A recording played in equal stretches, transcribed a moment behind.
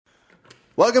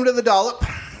Welcome to The Dollop,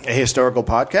 a historical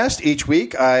podcast. Each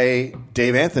week, I,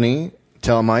 Dave Anthony,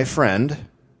 tell my friend,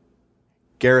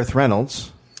 Gareth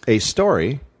Reynolds, a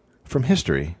story from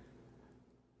history.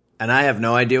 And I have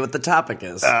no idea what the topic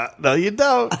is. No, you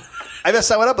don't. I messed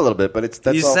that one up a little bit, but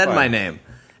that's you all said fine. my name.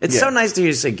 It's so nice to hear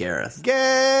you say Gareth.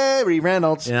 Gary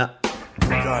Reynolds. Yeah.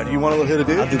 God, you want a little hit of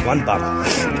I'll dude? do one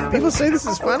bottle. People say this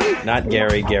is funny. Not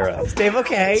Gary Gareth. Dave,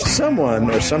 okay.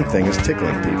 Someone or something is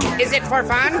tickling people. Is it for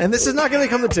fun? And this is not going to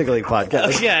become the tickling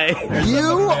podcast. Okay. You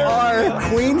are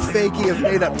Queen Fakey of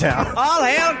Made Up Town. All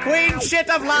hail Queen Shit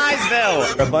of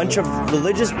Liesville. A bunch of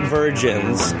religious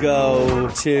virgins go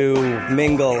to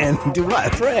mingle And do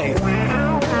what? pray.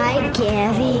 Hi,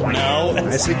 Gary. No.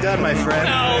 Nicely done, my friend.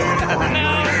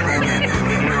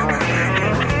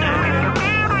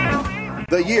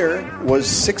 The year was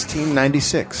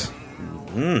 1696.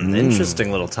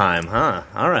 Interesting little time, huh?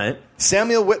 All right.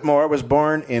 Samuel Whittemore was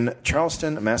born in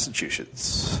Charleston,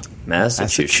 Massachusetts.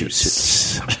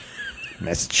 Massachusetts.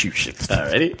 Massachusetts.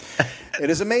 Alrighty. It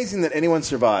is amazing that anyone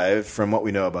survived from what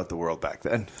we know about the world back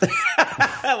then.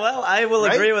 Well, I will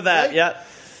Right? agree with that. Right?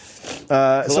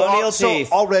 Yeah. Colonial so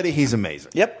teeth. already he's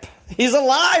amazing. Yep. He's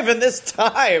alive in this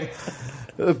time.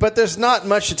 But there's not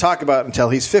much to talk about until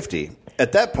he's 50.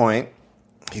 At that point,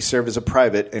 he served as a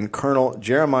private in Colonel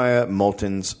Jeremiah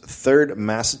Moulton's 3rd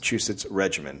Massachusetts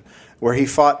Regiment, where he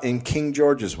fought in King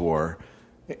George's War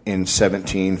in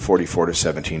 1744 to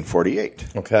 1748.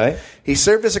 Okay. He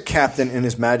served as a captain in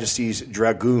His Majesty's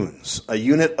Dragoons, a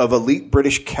unit of elite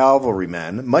British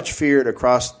cavalrymen, much feared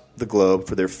across the globe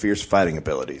for their fierce fighting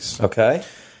abilities. Okay.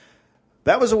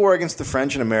 That was a war against the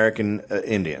French and American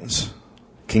Indians,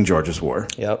 King George's War.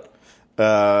 Yep.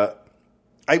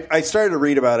 I started to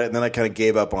read about it, and then I kind of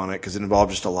gave up on it because it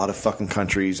involved just a lot of fucking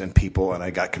countries and people, and I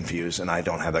got confused, and I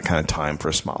don't have that kind of time for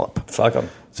a Smollop. Fuck them.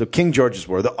 So King George's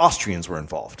War, the Austrians were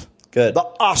involved. Good. The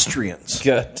Austrians.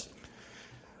 Good.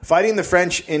 Fighting the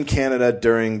French in Canada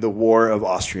during the War of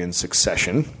Austrian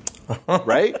Succession.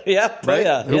 Right? Yeah. Right?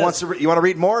 Yeah. Who wants to? You want to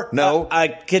read more? No. I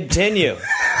continue.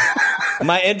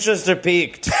 My interests are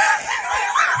piqued.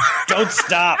 Don't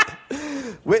stop.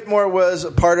 Whittemore was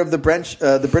part of the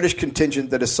British contingent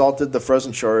that assaulted the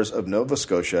frozen shores of Nova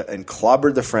Scotia and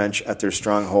clobbered the French at their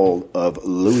stronghold of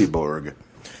Louisbourg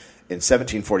in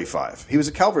 1745. He was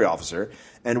a cavalry officer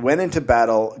and went into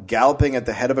battle galloping at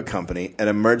the head of a company and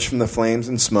emerged from the flames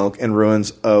and smoke and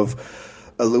ruins of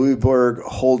Louisbourg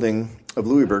holding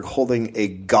a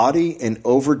gaudy and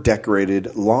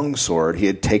over-decorated longsword he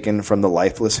had taken from the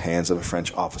lifeless hands of a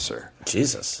French officer.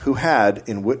 Jesus. Who had,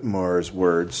 in Whittemore's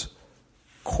words,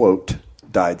 quote,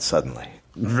 died suddenly.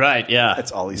 Right, yeah.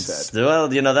 That's all he said. Well,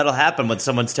 that'll happen when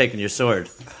someone's taking your sword.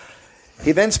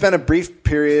 He then spent a brief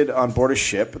period on board a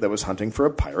ship that was hunting for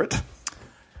a pirate.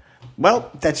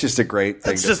 Well, that's just a great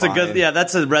thing That's to just find. a good, yeah,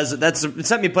 that's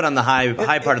something you put on the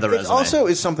high part of the resume. It also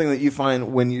is something that you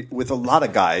find with a lot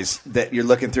of guys that you're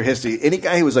looking through history. Any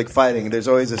guy who was like fighting, there's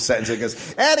always a sentence that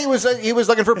goes, and he was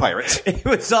looking for pirates. He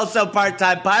was also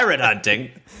part-time pirate hunting.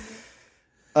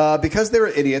 Because they were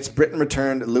idiots, Britain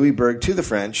returned Louisbourg to the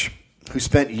French, who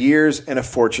spent years and a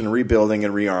fortune rebuilding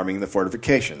and rearming the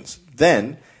fortifications.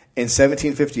 Then, in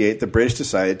 1758, the British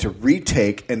decided to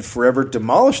retake and forever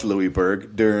demolish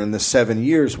Louisbourg during the 7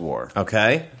 Years' War,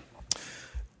 Okay.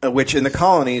 which in the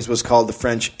colonies was called the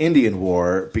French-Indian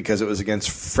War because it was against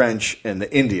French and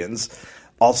the Indians.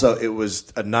 Also, it was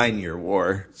a 9-year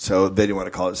war, so they didn't want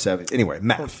to call it 7. Anyway,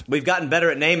 math. We've gotten better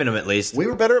at naming them, at least. We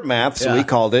were better at math, so Yeah. we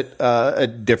called it a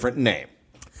different name.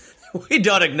 We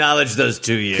don't acknowledge those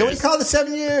 2 years. Can we call it the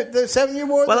 7-year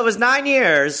war? Well, it was 9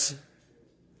 years.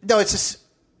 No, it's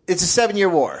a 7-year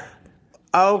war.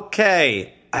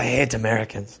 Okay. I hate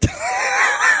Americans.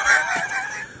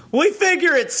 We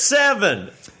figure it's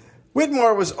 7.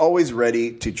 Whittemore was always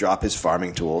ready to drop his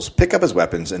farming tools, pick up his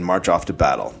weapons, and march off to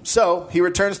battle. So he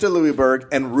returns to Louisbourg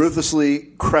and ruthlessly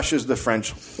crushes the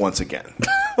French once again.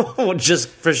 Just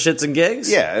for shits and gigs?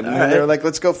 Yeah, and All they're right. like,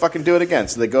 let's go fucking do it again.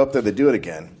 So they go up there, they do it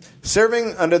again.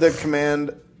 Serving under the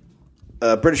command,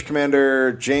 British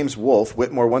commander James Wolfe,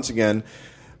 Whittemore once again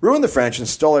ruined the French and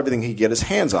stole everything he could get his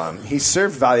hands on. He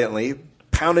served valiantly,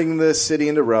 pounding the city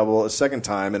into rubble a second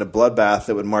time in a bloodbath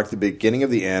that would mark the beginning of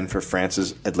the end for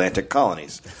France's Atlantic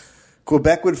colonies.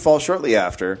 Quebec would fall shortly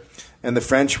after, and the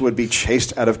French would be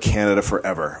chased out of Canada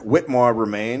forever. Whittemore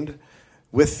remained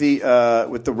with the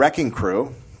wrecking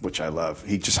crew, which I love.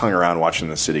 He just hung around watching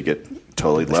the city get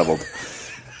totally leveled.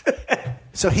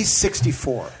 So he's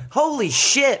 64. Holy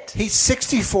shit. He's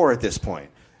 64 at this point.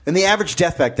 And the average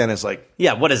death back then is like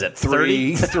Yeah, what is it?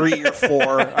 3 or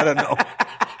 4. I don't know.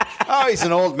 Oh, he's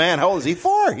an old man. How old is he?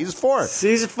 4. He's 4.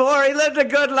 He's 4. He lived a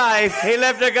good life.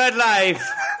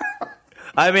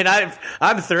 I mean,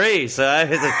 I'm 3, so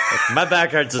my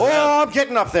back hurts as well. Oh, I'm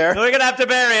getting up there. We're gonna have to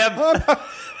bury him.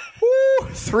 Woo,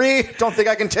 3. Don't think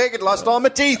I can take it. Lost all my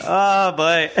teeth. Oh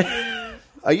boy.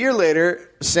 A year later,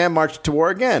 Sam marched to war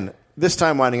again. This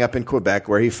time winding up in Quebec,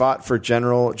 where he fought for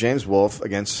General James Wolfe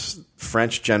against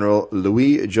French General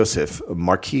Louis Joseph,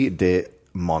 Marquis de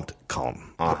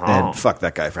Montcalm. And fuck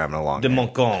that guy for having a long De name.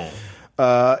 Montcalm.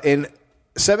 In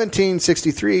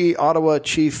 1763, Ottawa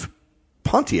Chief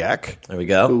Pontiac, There we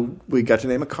go. who we got to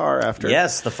name a car after,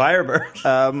 Yes, the Firebird.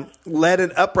 led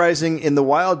an uprising in the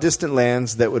wild, distant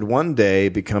lands that would one day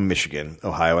become Michigan,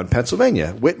 Ohio, and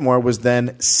Pennsylvania. Whittemore was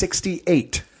then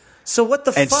 68 So what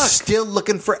the and fuck? still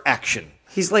looking for action.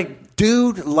 He's like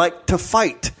Dude liked to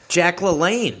fight. Jack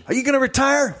LaLanne. Are you going to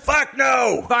retire? Fuck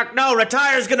no. Fuck no,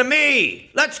 retire's gonna me.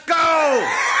 Let's go.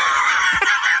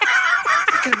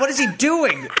 Fucking, what is he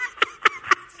doing?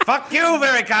 Fuck you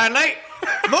very kindly.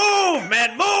 Move,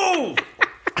 man, move.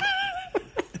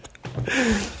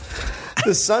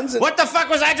 The sons and... What the fuck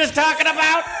was I just talking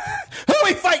about? Who are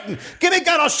we fighting? Give me a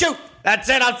gun, I'll shoot. That's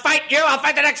it, I'll fight you. I'll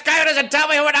fight the next guy who doesn't tell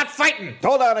me who we're not fighting.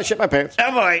 Hold on, I shit my pants.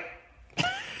 Oh boy.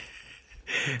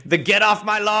 The get off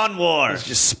my lawn war.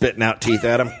 Just spitting out teeth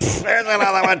at him. There's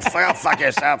another one. Go fuck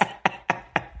yourself.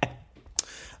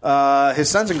 His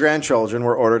sons and grandchildren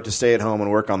were ordered to stay at home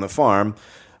and work on the farm.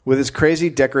 With his crazy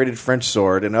decorated French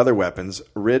sword and other weapons,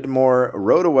 Whittemore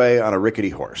rode away on a rickety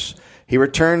horse. He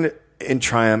returned in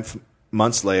triumph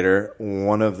months later, on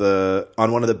one of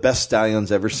the best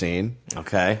stallions ever seen,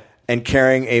 Okay. and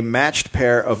carrying a matched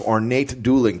pair of ornate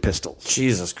dueling pistols.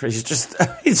 Jesus Christ.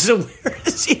 So where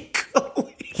is he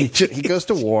going? He goes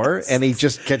to war and he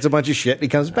just gets a bunch of shit and he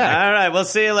comes back. All right, we'll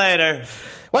see you later.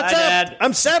 What's Bye, up? Dad.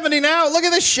 I'm 70 now. Look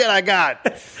at this shit I got.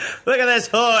 Look at this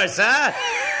horse, huh?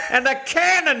 And a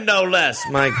cannon, no less.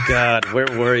 My God, where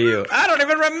were you? I don't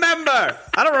even remember.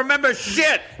 I don't remember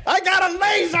shit. I got a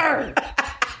laser.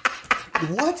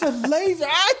 What's a laser?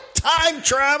 I time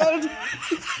traveled.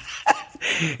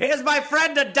 Here's my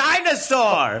friend, a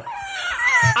dinosaur.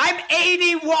 I'm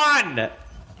 81.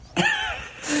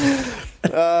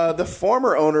 The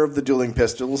former owner of the dueling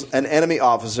pistols, an enemy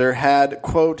officer, had,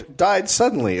 quote, died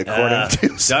suddenly, according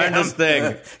to Sam. Darndest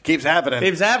thing. Keeps happening.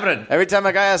 Keeps happening. Every time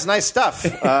a guy has nice stuff,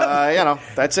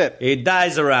 that's it. He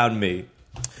dies around me.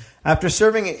 After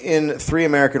serving in 3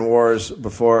 American wars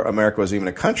before America was even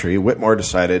a country, Whittemore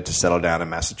decided to settle down in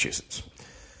Massachusetts.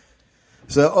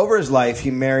 So over his life, he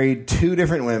married 2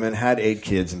 different women, had 8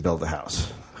 kids, and built a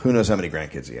house. Who knows how many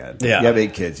grandkids he had? Yeah. You have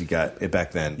 8 kids, you got it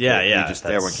back then. Yeah, You yeah.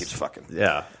 everyone keeps fucking.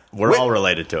 Yeah. We're all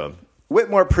related to him.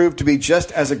 Whittemore proved to be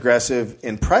just as aggressive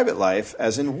in private life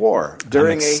as in war. I'm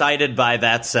excited by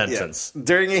that sentence.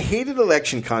 During a heated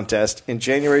election contest in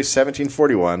January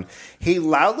 1741, he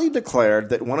loudly declared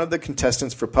that one of the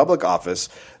contestants for public office,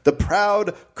 the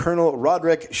proud Colonel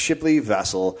Roderick Shipley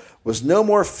Vassall, was no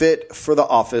more fit for the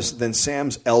office than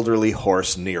Sam's elderly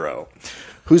horse Nero,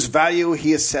 whose value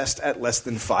he assessed at less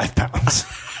than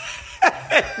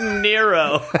 £5.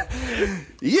 Nero.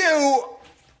 You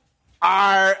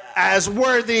are as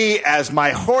worthy as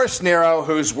my horse Nero,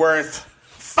 who's worth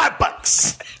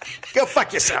 $5. Go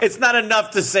fuck yourself. It's not enough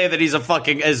to say that he's a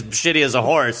fucking as shitty as a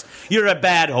horse. You're a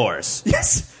bad horse.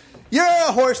 Yes. You're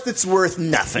a horse that's worth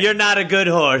nothing. You're not a good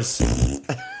horse.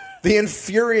 The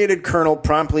infuriated colonel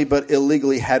promptly but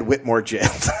illegally had Whittemore jailed.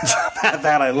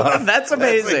 That I love. That's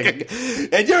amazing.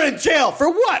 And you're in jail for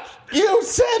what? You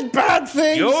said bad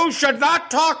things. You should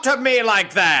not talk to me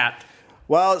like that.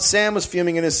 While Sam was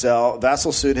fuming in his cell,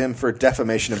 Vassall sued him for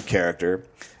defamation of character.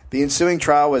 The ensuing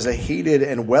trial was a heated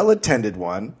and well-attended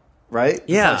one, right?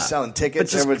 Yeah. Selling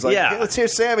tickets. Just- Everyone's like, yeah. hey, let's hear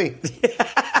Sammy.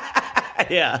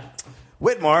 Yeah.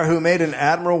 Whittemore, who made an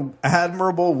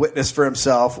admirable witness for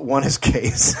himself, won his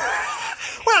case.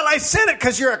 Well, I said it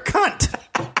because you're a cunt.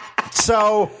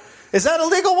 So, is that a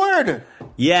legal word?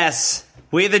 Yes.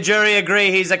 We, the jury, agree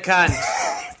he's a cunt.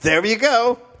 There you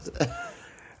go.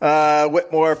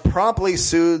 Whittemore promptly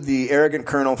sued the arrogant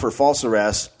colonel for false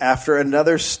arrest. After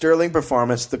another sterling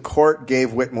performance, the court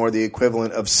gave Whittemore the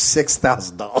equivalent of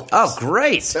 $6,000. Oh,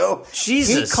 great. So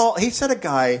Jesus. He said a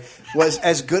guy was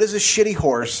as good as a shitty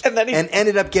horse And then he-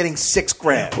 ended up getting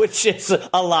 $6,000, Which is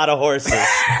a lot of horses.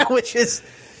 which is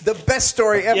the best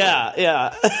story ever.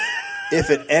 Yeah. If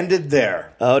it ended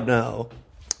there. Oh, no.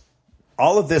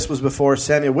 All of this was before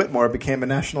Samuel Whittemore became a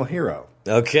national hero.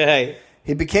 Okay.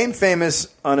 He became famous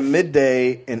on a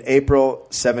midday in April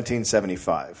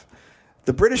 1775.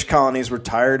 The British colonies were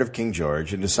tired of King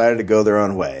George and decided to go their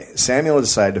own way. Samuel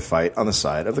decided to fight on the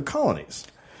side of the colonies.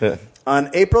 On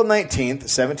April 19th,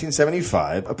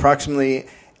 1775, approximately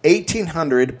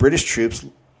 1,800 British troops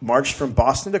marched from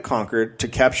Boston to Concord to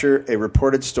capture a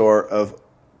reported store of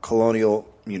colonial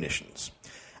munitions.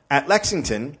 At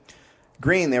Lexington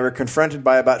Green, they were confronted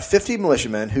by about 50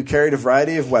 militiamen who carried a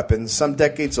variety of weapons, some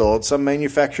decades old, some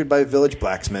manufactured by village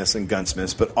blacksmiths and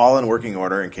gunsmiths, but all in working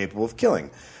order and capable of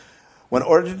killing. When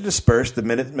ordered to disperse, the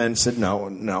Minutemen said,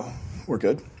 no, we're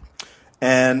good.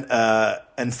 And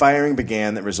firing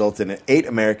began that resulted in 8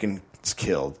 Americans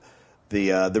killed.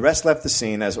 The rest left the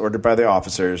scene as ordered by their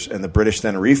officers, and the British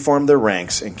then reformed their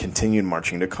ranks and continued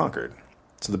marching to Concord.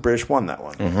 So the British won that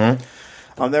one.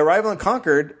 Mm-hmm. On their arrival in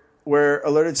Concord, where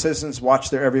alerted citizens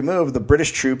watched their every move, the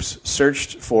British troops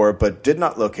searched for but did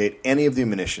not locate any of the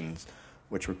munitions,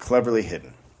 which were cleverly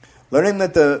hidden. Learning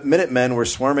that the Minutemen were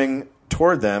swarming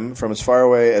toward them from as far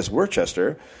away as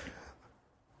Worcester,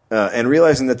 and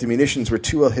realizing that the munitions were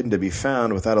too well hidden to be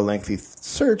found without a lengthy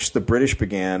search, the British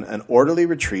began an orderly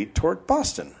retreat toward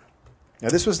Boston. Now,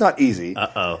 this was not easy.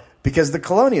 Because the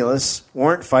colonialists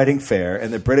weren't fighting fair,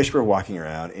 and the British were walking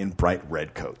around in bright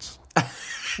red coats.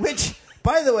 Which,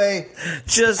 by the way,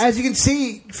 as you can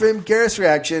see from Gareth's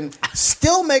reaction,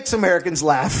 still makes Americans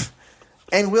laugh.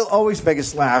 And will always make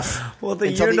us laugh until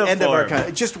the end of our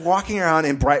country. Just walking around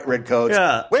in bright red coats.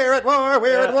 Yeah. We're at war,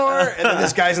 we're at war. And then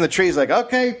this guy's in the trees like,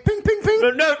 okay, ping, ping, ping.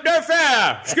 No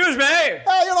fair. Excuse me.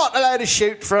 You're not allowed to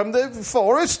shoot from the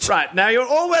forest. Right, now you're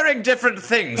all wearing different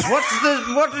things.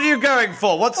 What are you going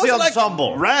for? What's the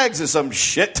ensemble? Like rags or some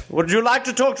shit. Would you like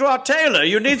to talk to our tailor?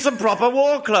 You need some proper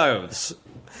war clothes.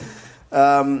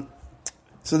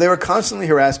 So they were constantly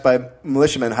harassed by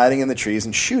militiamen hiding in the trees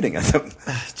and shooting at them.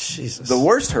 Jesus. The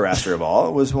worst harasser of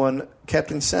all was one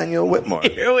Captain Samuel Whittemore.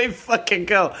 Here we fucking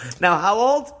go. Now, how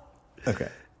old? Okay.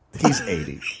 He's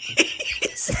 80.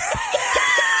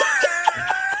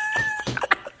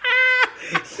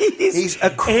 He's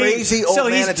a crazy old man.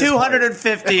 So he's at this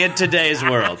 250 in today's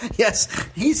world. Yes.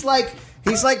 He's like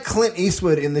Clint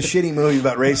Eastwood in the shitty movie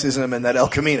about racism and that El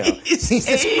Camino. He's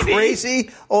this 80.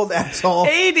 crazy old asshole.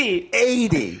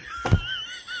 80.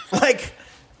 Like,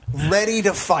 ready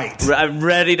to fight. I'm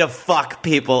ready to fuck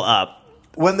people up.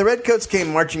 When the Redcoats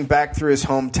came marching back through his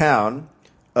hometown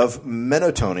of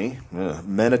Menotomy,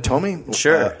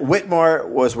 Sure. Whittemore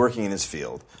was working in his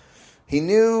field. He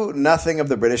knew nothing of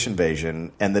the British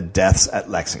invasion and the deaths at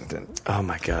Lexington. Oh,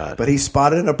 my God. But he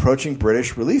spotted an approaching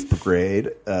British relief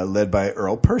brigade led by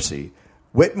Earl Percy.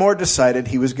 Whittemore decided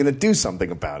he was going to do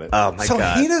something about it. Oh, my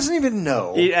God. So he doesn't even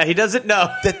know. He doesn't know.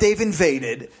 That they've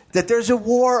invaded, that there's a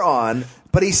war on,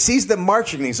 but he sees them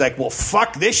marching and he's like, well,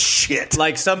 fuck this shit.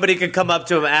 Like, somebody could come up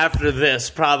to him after this,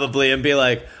 probably, and be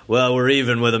like, well, we're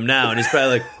even with them now. And he's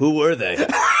probably like, who were they?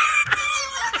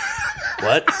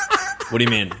 What? What do you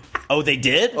mean? Oh, they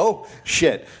did? Oh,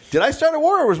 shit. Did I start a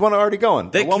war or was one already going?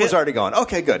 One was already going.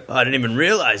 Okay, good. Oh, I didn't even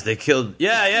realize they killed...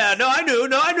 Yeah. No, I knew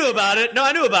about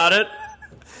it.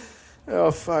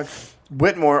 Oh, fuck.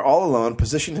 Whittemore, all alone,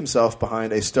 positioned himself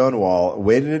behind a stone wall,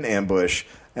 waited in ambush,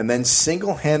 and then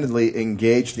single-handedly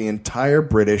engaged the entire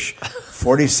British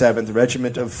 47th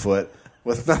Regiment of Foot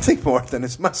with nothing more than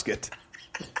his musket.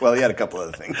 Well, he had a couple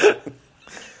other things.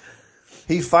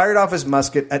 He fired off his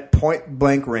musket at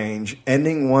point-blank range,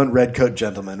 ending one redcoat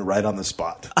gentleman right on the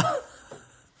spot.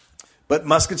 But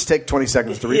muskets take 20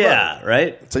 seconds to reload. Yeah,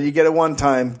 right? So you get a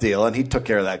one-time deal, and he took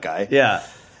care of that guy. Yeah.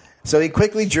 So he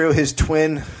quickly drew his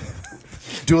twin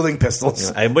dueling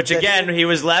pistols. Which, again, he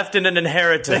was left in an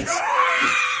inheritance.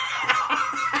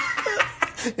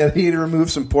 And he removed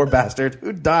some poor bastard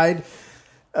who died.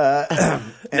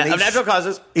 Natural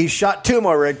causes. He shot 2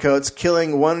 more redcoats,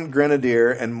 killing 1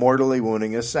 grenadier and mortally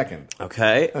wounding a second.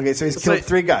 Okay, so he's killed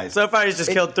 3 guys. So far, he's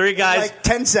just killed 3 guys. Like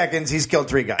 10 seconds, he's killed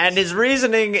 3 guys. And his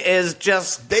reasoning is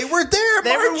just... They were there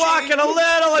They marching. were walking a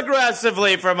little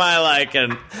aggressively for my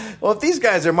liking. Well, if these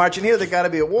guys are marching here, they got to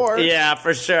be at war. Yeah,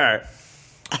 for sure.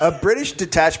 A British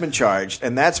detachment charged,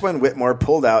 and that's when Whittemore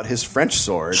pulled out his French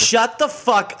sword. Shut the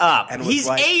fuck up. And He's was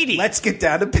like, 80. Let's get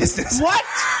down to business. What?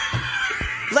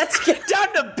 Let's get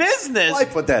down to business. Well, I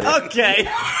put that in. Okay.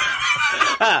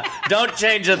 Don't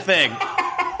change a thing.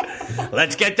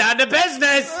 Let's get down to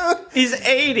business. He's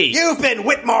 80. You've been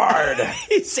Whitmored.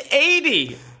 He's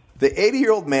 80. The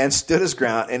 80-year-old man stood his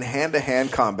ground in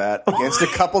hand-to-hand combat against a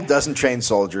couple dozen trained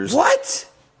soldiers. What?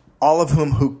 All of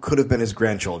who could have been his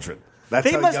grandchildren. That's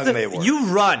how young they were. You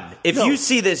run. If you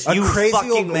see this, you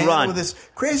fucking run.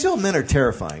 Crazy old men are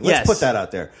terrifying. Let's Yes. put that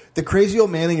out there. The crazy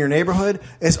old man in your neighborhood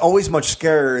is always much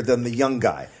scarier than the young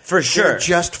guy. For sure. They're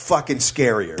just fucking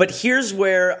scarier. But here's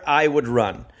where I would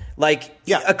run. Like,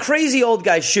 Yeah. a crazy old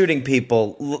guy shooting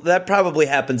people, that probably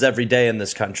happens every day in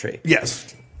this country.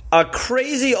 yes. a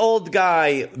crazy old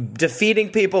guy defeating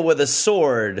people with a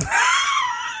sword.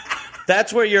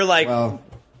 That's where you're like, Well,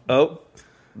 oh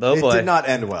it boy. did not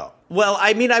end well. Well,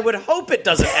 I mean, I would hope it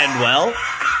doesn't end well,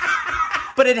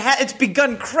 but it's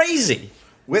begun crazy.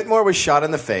 Whitmore was shot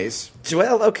in the face,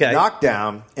 Well, okay. knocked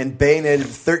down, and bayoneted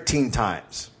 13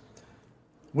 times.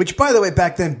 Which, by the way,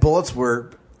 back then, bullets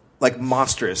were, like,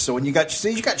 monstrous. So when you got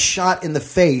shot in the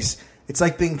face, it's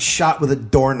like being shot with a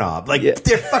doorknob. Like,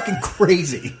 they're fucking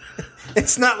crazy.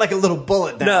 It's not like a little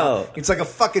bullet now. No. It's like a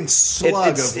fucking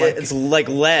slug It's like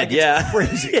lead, it's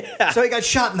crazy. Yeah. So he got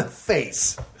shot in the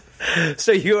face.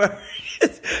 So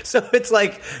so it's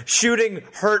like shooting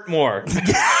hurt more.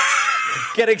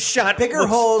 Getting shot. Bigger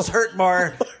holes hurt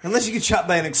more, unless you get shot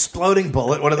by an exploding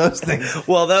bullet, one of those things.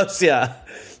 Well, those, yeah.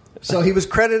 So he was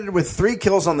credited with 3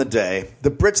 kills on the day. The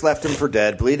Brits left him for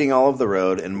dead, bleeding all over the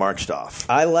road, and marched off.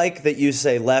 I like that you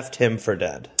say left him for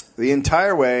dead. The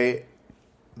entire way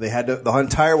they had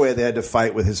to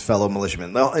fight with his fellow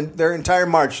militiamen. Their entire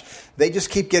march, they just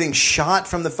keep getting shot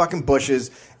from the fucking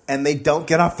bushes, and they don't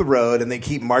get off the road, and they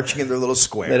keep marching in their little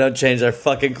square. They don't change their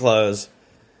fucking clothes.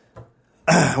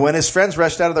 When his friends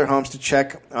rushed out of their homes to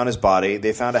check on his body,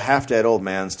 they found a half-dead old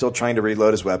man still trying to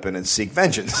reload his weapon and seek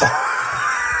vengeance.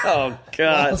 Oh,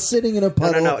 God. While sitting in a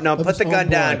puddle. No, of put the his gun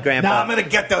own down, blood. Grandpa. No, I'm going to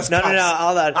get those cops. No,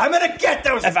 hold on. I'm going to get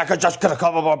those. If I could just get a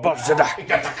couple more bucks today.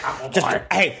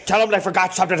 Hey, tell them they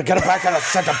forgot something to get them back in a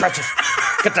set of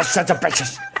bitches. Get the set of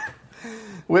bitches.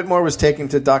 Whitmore was taken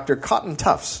to Dr. Cotton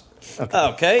Tufts.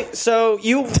 Okay, so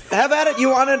you have at it. You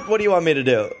want it? What do you want me to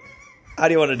do? How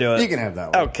do you want to do it? You can have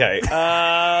that one. Okay.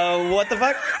 What the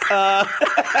fuck?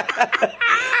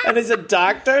 And he's a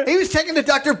doctor? He was taken to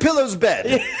Dr. Pillow's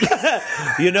bed.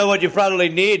 You know what you probably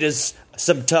need is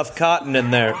some tough cotton in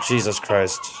there. Jesus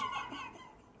Christ.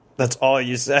 That's all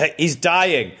you say. He's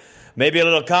dying. Maybe a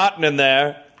little cotton in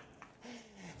there.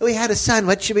 We had a son.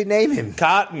 What should we name him?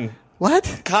 Cotton.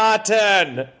 What?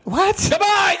 Cotton. What?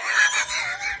 Goodbye!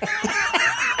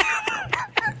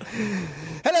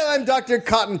 Hello, I'm Dr.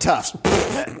 Cotton Tufts.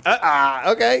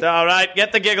 Okay. All right,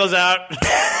 get the giggles out.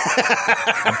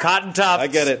 I'm Cotton Tufts. I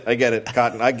get it.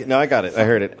 Cotton. I got it. I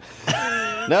heard it.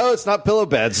 No, it's not pillow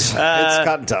beds. It's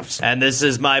Cotton Tufts. And this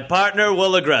is my partner,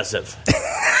 Will Aggressive.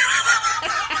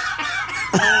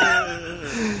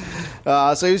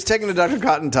 So he was taken to Dr.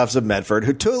 Cotton Tufts of Medford,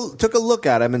 who took a look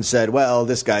at him and said, well,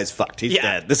 this guy's fucked. He's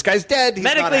dead. This guy's dead. He's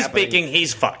Medically not happening. speaking,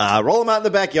 he's fucked. Roll him out in the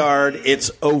backyard.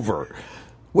 It's over.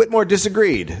 Whitmore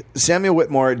disagreed. Samuel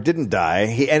Whitmore didn't die.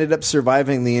 He ended up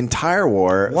surviving the entire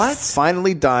war. What?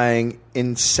 Finally dying in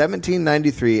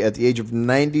 1793 at the age of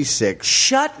 96.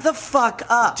 Shut the fuck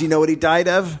up. Do you know what he died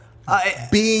of?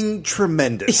 Being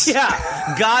tremendous.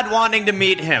 Yeah, God wanting to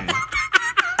meet him.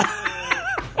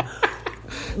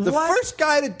 The first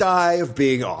guy to die of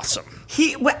being awesome.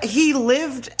 He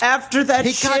lived after that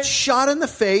He shit? got shot in the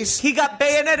face. He got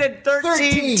bayoneted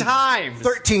 13 times.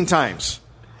 13 times.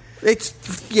 And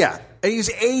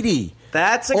he's 80.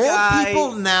 That's a Old guy.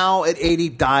 people now at 80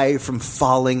 die from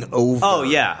falling over. Oh,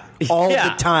 yeah. All Yeah.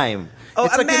 the time. Oh,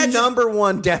 it's like imagine- the number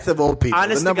one death of old people.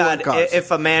 Honest the to number one God, cause.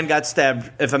 if a man got stabbed,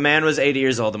 if a man was 80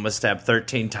 years old and was stabbed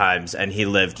 13 times and he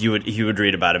lived, you would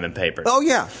read about him in papers. Oh,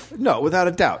 yeah. No, without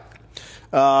a doubt.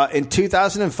 In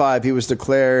 2005, he was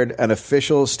declared an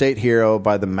official state hero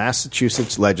by the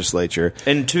Massachusetts legislature.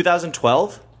 In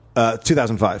 2012?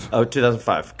 2005. Oh,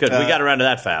 2005. Good. We got around to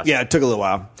that fast. Yeah, it took a little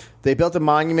while. They built a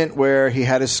monument where he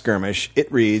had his skirmish. It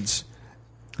reads,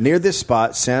 near this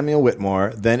spot, Samuel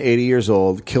Whitmore, then 80 years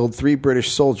old, killed 3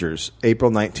 British soldiers,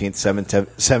 April 19th,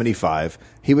 1775.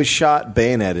 He was shot,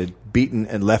 bayoneted, beaten,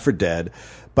 and left for dead,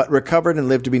 but recovered and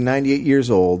lived to be 98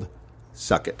 years old.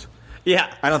 Suck it.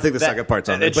 Yeah. I don't think the second part's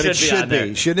on there, but it should on there.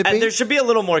 be. Shouldn't it be? And there should be a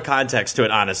little more context to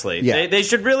it, honestly. Yeah. They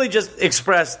should really just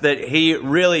express that he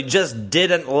really just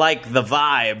didn't like the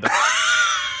vibe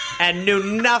and knew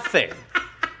nothing.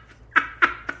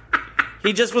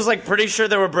 He just was like pretty sure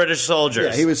there were British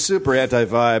soldiers. Yeah, he was super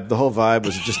anti-vibe. The whole vibe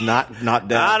was just not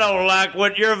down. I don't like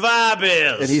what your vibe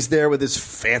is. And he's there with his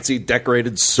fancy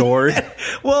decorated sword.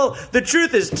 Well, the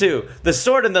truth is, too, the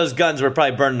sword and those guns were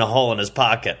probably burning a hole in his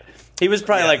pocket. He was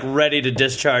probably, like, ready to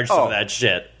discharge some of that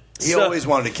shit. He always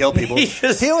wanted to kill people. He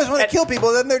always wanted to kill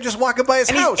people, then they're just walking by his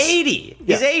and house. He's 80.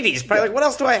 Yeah. He's 80. He's probably like, what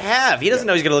else do I have? He doesn't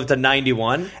know he's going to live to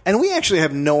 91. And we actually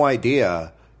have no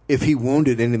idea if he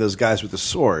wounded any of those guys with the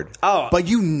sword. Oh. But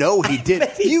you know he did.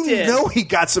 He did. know he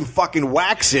got some fucking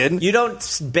wax in. You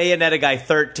don't bayonet a guy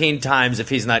 13 times if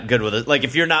he's not good with it. Like,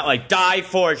 if you're not like, die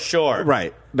for sure.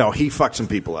 Right. No, he fucked some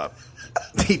people up.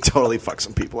 He totally fucked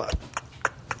some people up.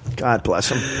 God bless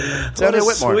him. What a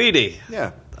sweetie.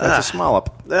 Yeah. That's a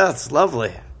Smollop. That's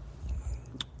lovely.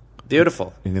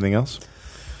 Beautiful. Anything else?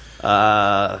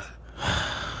 No.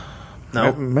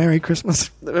 Merry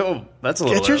Christmas. Oh, that's a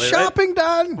little Get your early, shopping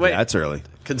done. Wait. Yeah, that's early. Right?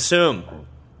 Consume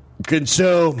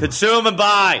and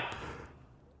buy.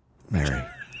 Merry.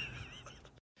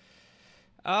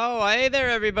 Oh, hey there,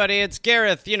 everybody. It's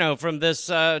Gareth, from this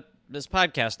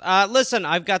podcast. Listen,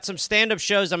 I've got some stand-up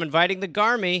shows I'm inviting the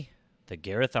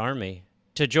Gareth Army,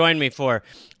 to join me for.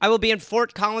 I will be in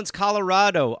Fort Collins,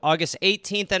 Colorado, August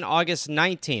 18th and August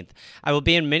 19th. I will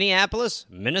be in Minneapolis,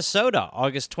 Minnesota,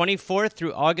 August 24th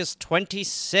through August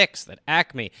 26th at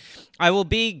Acme. I will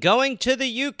be going to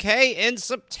the UK in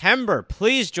September.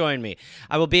 Please join me.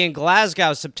 I will be in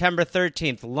Glasgow, September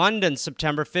 13th, London,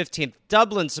 September 15th,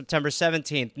 Dublin, September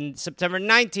 17th, and September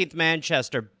 19th,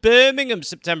 Manchester, Birmingham,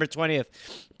 September 20th,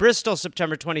 Bristol,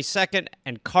 September 22nd,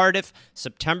 and Cardiff,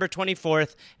 September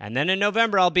 24th. And then in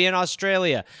November, I'll be in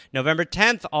Australia. November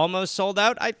 10th, almost sold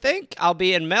out, I think. I'll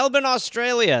be in Melbourne,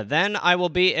 Australia. Then I will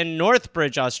be in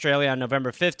Northbridge, Australia on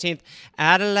November 15th.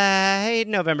 Adelaide,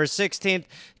 November 16th.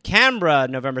 Canberra,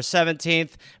 November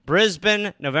 17th.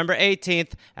 Brisbane, November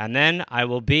 18th. And then I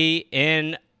will be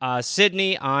in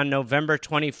Sydney on November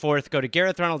 24th. Go to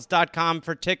GarethReynolds.com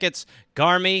for tickets.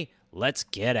 Garmy, let's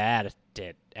get at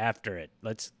it after it.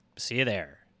 Let's see you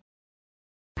there.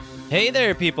 Hey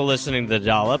there, people listening to The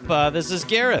Dollop. This is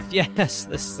Gareth. Yes,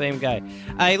 this same guy.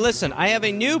 Listen, I have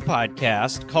a new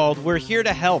podcast called We're Here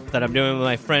to Help that I'm doing with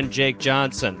my friend Jake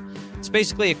Johnson. It's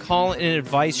basically a call and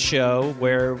advice show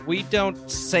where we don't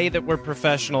say that we're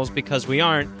professionals because we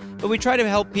aren't, but we try to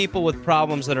help people with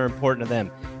problems that are important to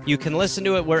them. You can listen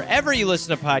to it wherever you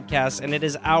listen to podcasts, and it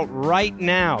is out right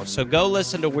now. So go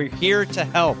listen to We're Here to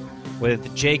Help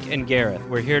with Jake and Gareth.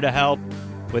 We're Here to Help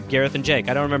with Gareth and Jake.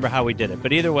 I don't remember how we did it,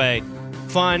 but either way,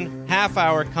 fun, half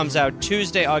hour, comes out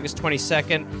Tuesday, August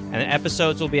 22nd, and the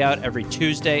episodes will be out every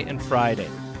Tuesday and Friday.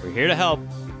 We're Here to Help